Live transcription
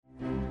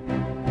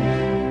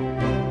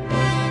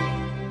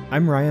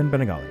I'm Ryan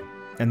Benegali,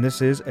 and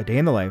this is A Day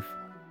in the Life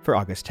for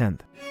August 10th.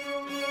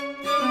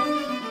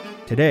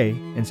 Today,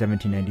 in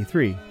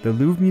 1793, the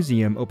Louvre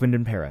Museum opened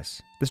in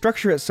Paris. The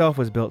structure itself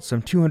was built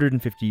some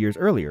 250 years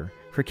earlier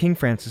for King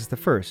Francis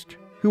I,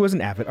 who was an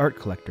avid art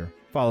collector.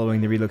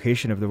 Following the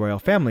relocation of the royal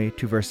family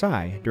to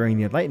Versailles during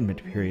the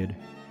Enlightenment period,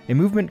 a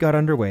movement got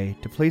underway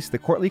to place the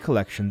courtly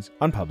collections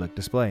on public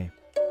display.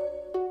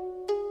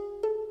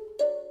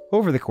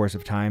 Over the course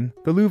of time,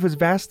 the Louvre has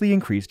vastly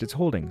increased its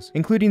holdings,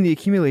 including the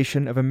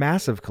accumulation of a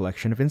massive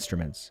collection of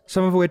instruments,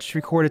 some of which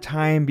record a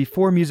time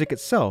before music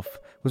itself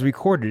was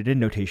recorded in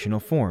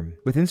notational form,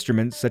 with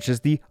instruments such as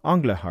the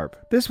angle harp.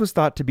 This was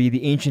thought to be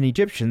the ancient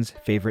Egyptians'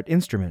 favorite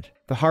instrument.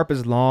 The harp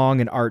is long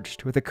and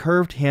arched, with a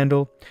curved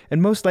handle, and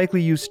most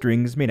likely used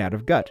strings made out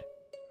of gut.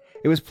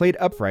 It was played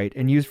upright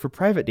and used for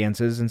private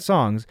dances and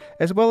songs,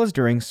 as well as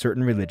during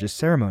certain religious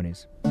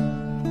ceremonies.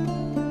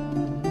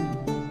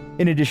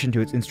 In addition to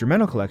its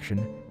instrumental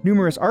collection,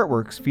 numerous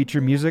artworks feature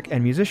music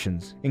and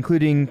musicians,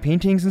 including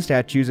paintings and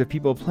statues of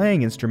people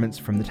playing instruments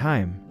from the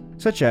time,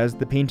 such as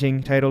the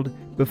painting titled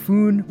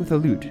Buffoon with a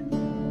Lute.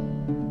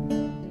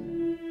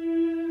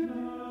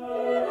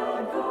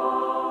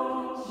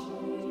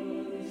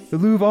 The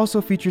Louvre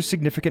also features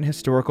significant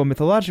historical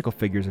mythological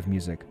figures of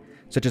music,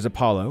 such as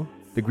Apollo,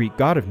 the Greek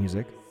god of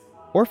music,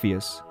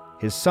 Orpheus,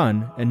 his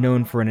son and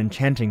known for an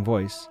enchanting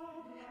voice,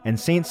 and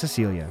Saint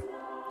Cecilia.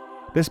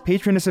 This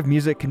patroness of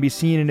music can be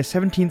seen in a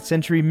 17th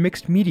century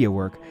mixed media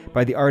work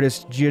by the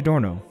artist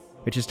Giordano,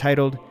 which is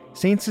titled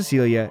Saint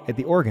Cecilia at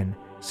the Organ,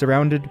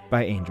 Surrounded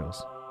by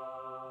Angels.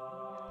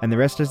 And the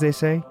rest, as they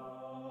say,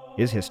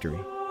 is history.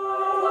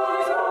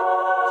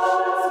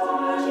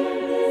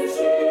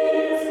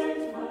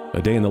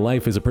 A Day in the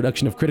Life is a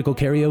production of Critical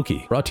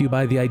Karaoke, brought to you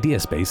by the Idea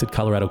Space at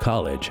Colorado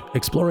College,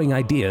 exploring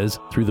ideas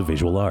through the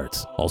visual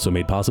arts. Also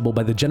made possible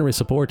by the generous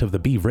support of the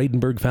B.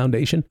 Vredenberg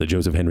Foundation, the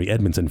Joseph Henry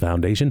Edmondson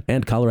Foundation,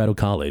 and Colorado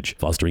College,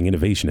 fostering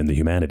innovation in the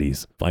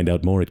humanities. Find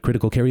out more at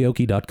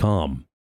criticalkaraoke.com.